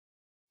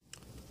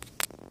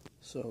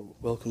So,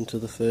 welcome to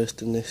the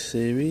first in this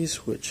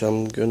series, which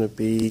I'm going to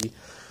be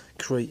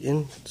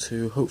creating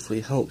to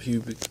hopefully help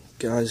you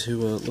guys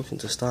who are looking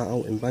to start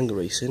out in banger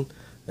racing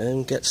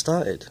and get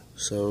started.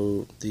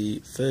 So, the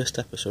first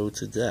episode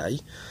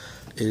today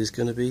is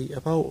going to be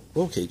about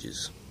roll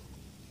cages.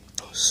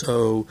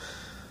 So,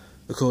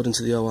 according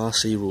to the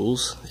ORC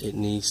rules, it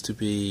needs to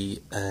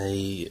be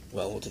a,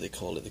 well, what do they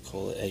call it? They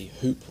call it a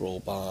hoop roll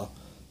bar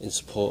in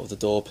support of the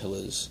door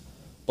pillars,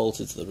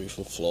 bolted to the roof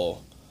and floor,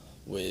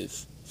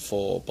 with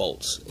 4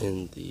 bolts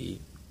in the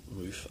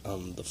roof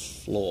and the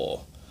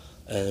floor.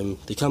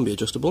 They can be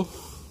adjustable,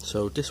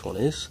 so this one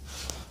is,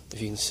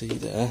 if you can see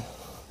there,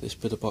 this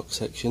bit of box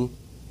section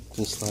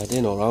can slide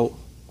in or out.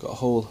 Got a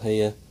hole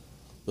here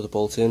with a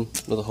bolt in,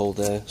 another hole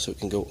there, so it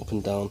can go up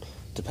and down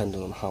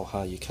depending on how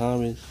high your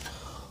car is.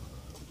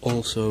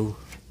 Also,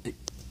 it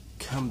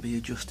can be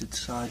adjusted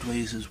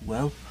sideways as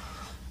well,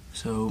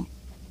 so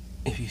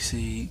if you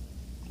see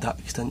that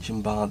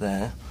extension bar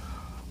there,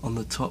 on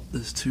the top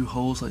there's 2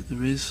 holes like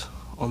there is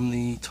on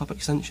the top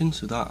extension,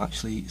 so that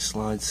actually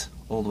slides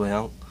all the way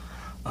out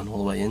and all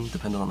the way in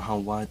depending on how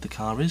wide the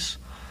car is.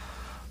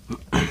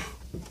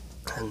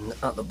 And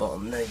at the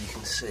bottom there you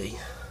can see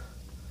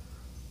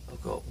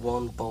I've got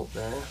 1 bolt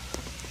there,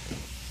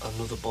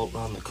 another bolt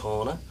round the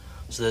corner,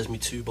 so there's me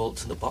 2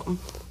 bolts at the bottom,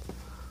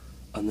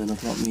 and then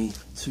I've got me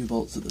 2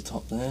 bolts at the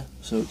top there,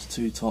 so it's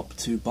 2 top,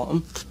 2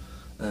 bottom,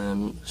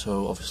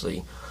 so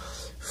obviously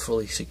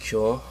fully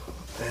secure.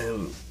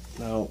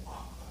 Now,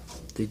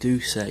 they do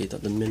say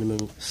that the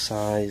minimum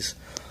size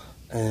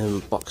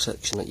box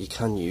section that you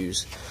can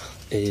use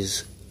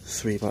is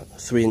 3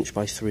 inch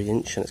by 3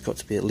 inch, and it's got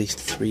to be at least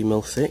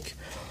 3mm thick.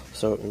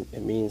 So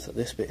it means that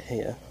this bit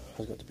here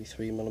has got to be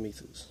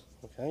 3mm.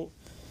 Okay.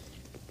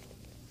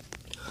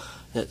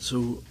 Yeah.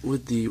 So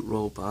with the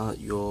roll bar,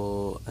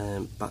 your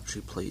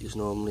battery plate is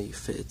normally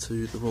fitted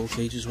to the roll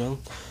cage as well.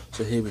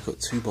 So here we've got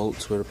 2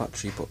 bolts where a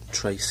battery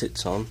tray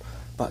sits on.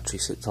 Battery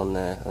sits on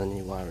there, and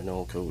your wiring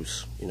all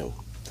goes, you know,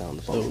 down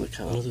the bottom of the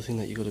car. Another thing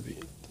that you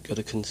got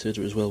to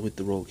consider as well with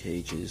the roll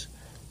cage is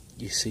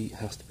your seat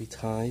has to be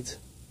tied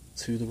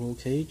to the roll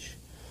cage.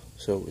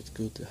 So it's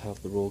good to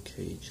have the roll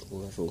cage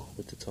level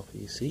with the top of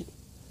your seat,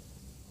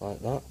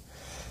 like that.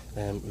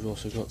 We've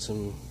also got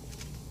some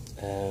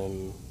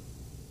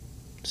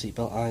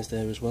seatbelt eyes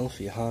there as well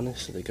for your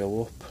harness, so they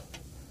go up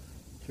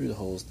through the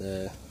holes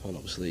there, and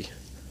obviously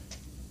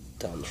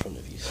down the front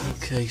of you.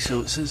 Okay,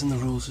 so it says in the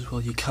rules as well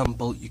you can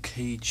bolt your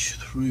cage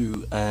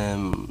through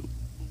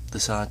the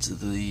sides of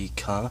the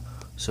car,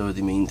 so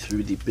they mean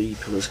through the B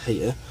pillars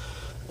here.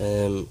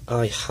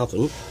 I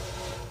haven't,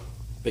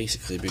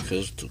 basically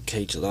because the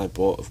cage that I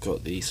bought have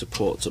got the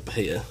supports up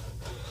here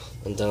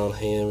and down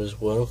here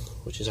as well,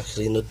 which is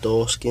actually in the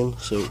door skin,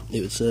 so it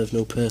would serve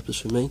no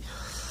purpose for me.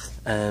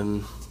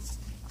 On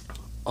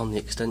the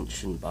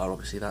extension bar,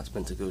 obviously that's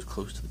meant to go as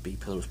close to the B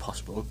pillar as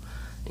possible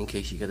in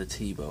case you get a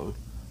T-bone,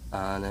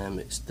 and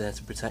it's there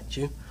to protect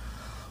you.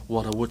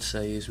 What I would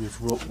say is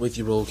with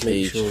your roll cage,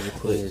 make sure you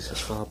put it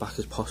as far back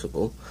as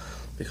possible,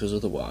 because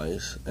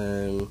otherwise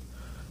you'll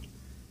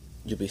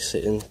be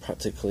sitting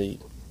practically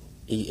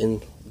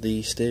eating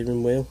the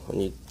steering wheel,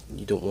 and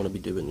you don't want to be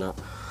doing that.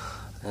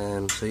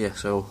 So yeah,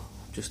 so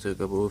just to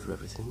go over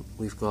everything,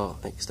 we've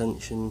got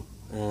extension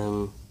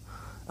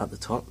at the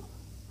top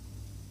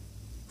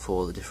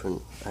for the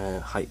different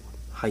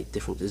height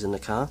differences in the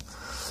car.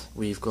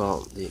 We've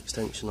got the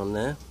extension on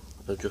there,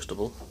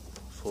 adjustable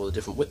for the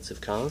different widths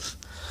of cars.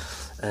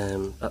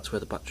 That's where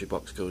the battery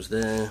box goes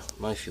there,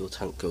 my fuel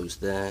tank goes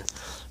there.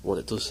 What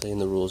it does say in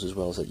the rules as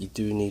well is that you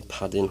do need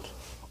padding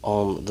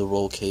on the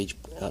roll cage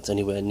that's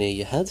anywhere near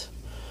your head.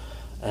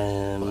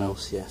 What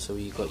else? Yeah, so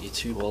you've got your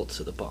 2 bolts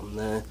at the bottom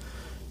there,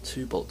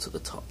 2 bolts at the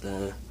top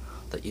there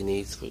that you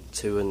need for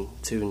 2 and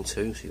 2, so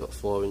you've got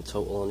 4 in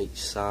total on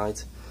each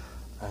side.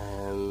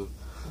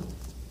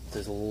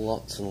 There's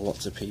lots and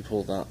lots of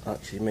people that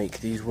actually make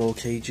these roll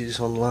cages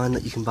online,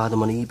 that you can buy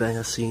them on eBay,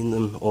 I've seen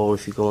them, or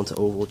if you go onto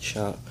Oval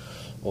Chat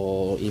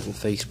or even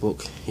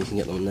Facebook, you can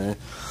get them there.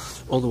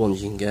 All the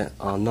ones you can get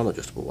are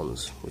non-adjustable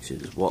ones, which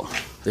is what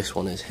this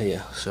one is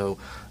here. So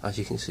as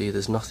you can see,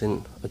 there's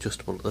nothing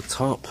adjustable at the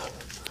top,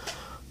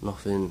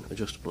 nothing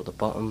adjustable at the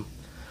bottom,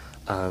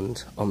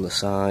 and on the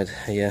side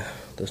here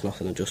there's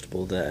nothing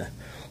adjustable there.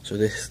 So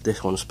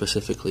this one's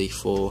specifically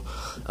for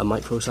a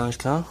micro-sized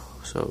car,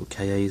 so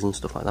KAs and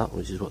stuff like that,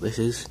 which is what this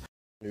is.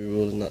 New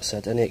rule in that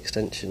said, any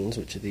extensions,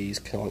 which are these,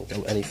 can't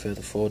go any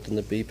further forward than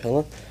the B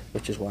pillar,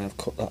 which is why I've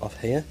cut that off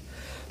here.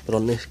 But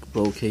on this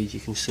roll cage you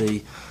can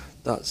see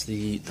that's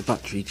the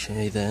battery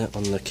tray there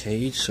on the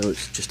cage, so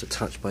it's just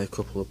attached by a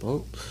couple of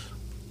bolts.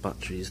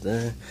 Batteries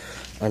there,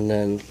 and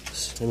then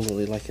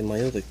similarly like in my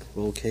other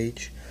roll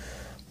cage,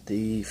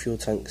 the fuel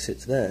tank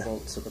sits there,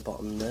 bolts at the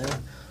bottom there,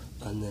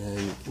 and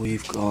then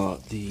we've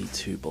got the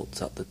 2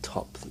 bolts at the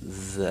top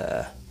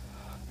there.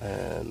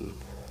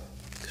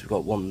 We've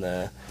got 1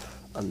 there,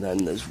 and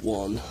then there's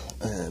 1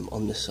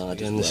 on this side.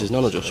 Again, this is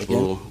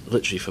non-adjustable,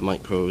 literally for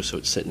micros, so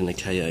it's sitting in a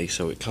KA,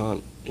 so it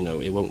can't, you know,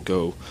 it won't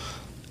go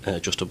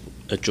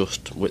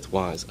adjust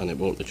width-wise, and it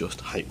won't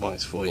adjust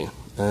height-wise for you.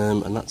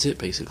 And that's it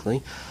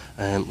basically.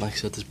 Like I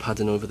said, there's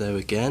padding over there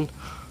again,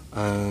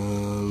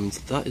 and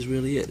that is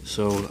really it.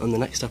 So on the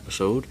next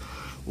episode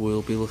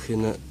we'll be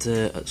looking at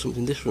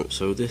something different.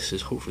 So this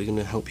is hopefully going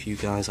to help you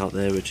guys out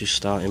there who are just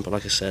starting. But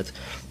like I said,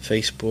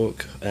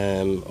 Facebook,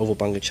 Oval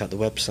Banger Chat, the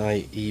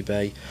website,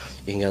 eBay,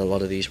 you can get a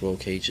lot of these roll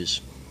cages.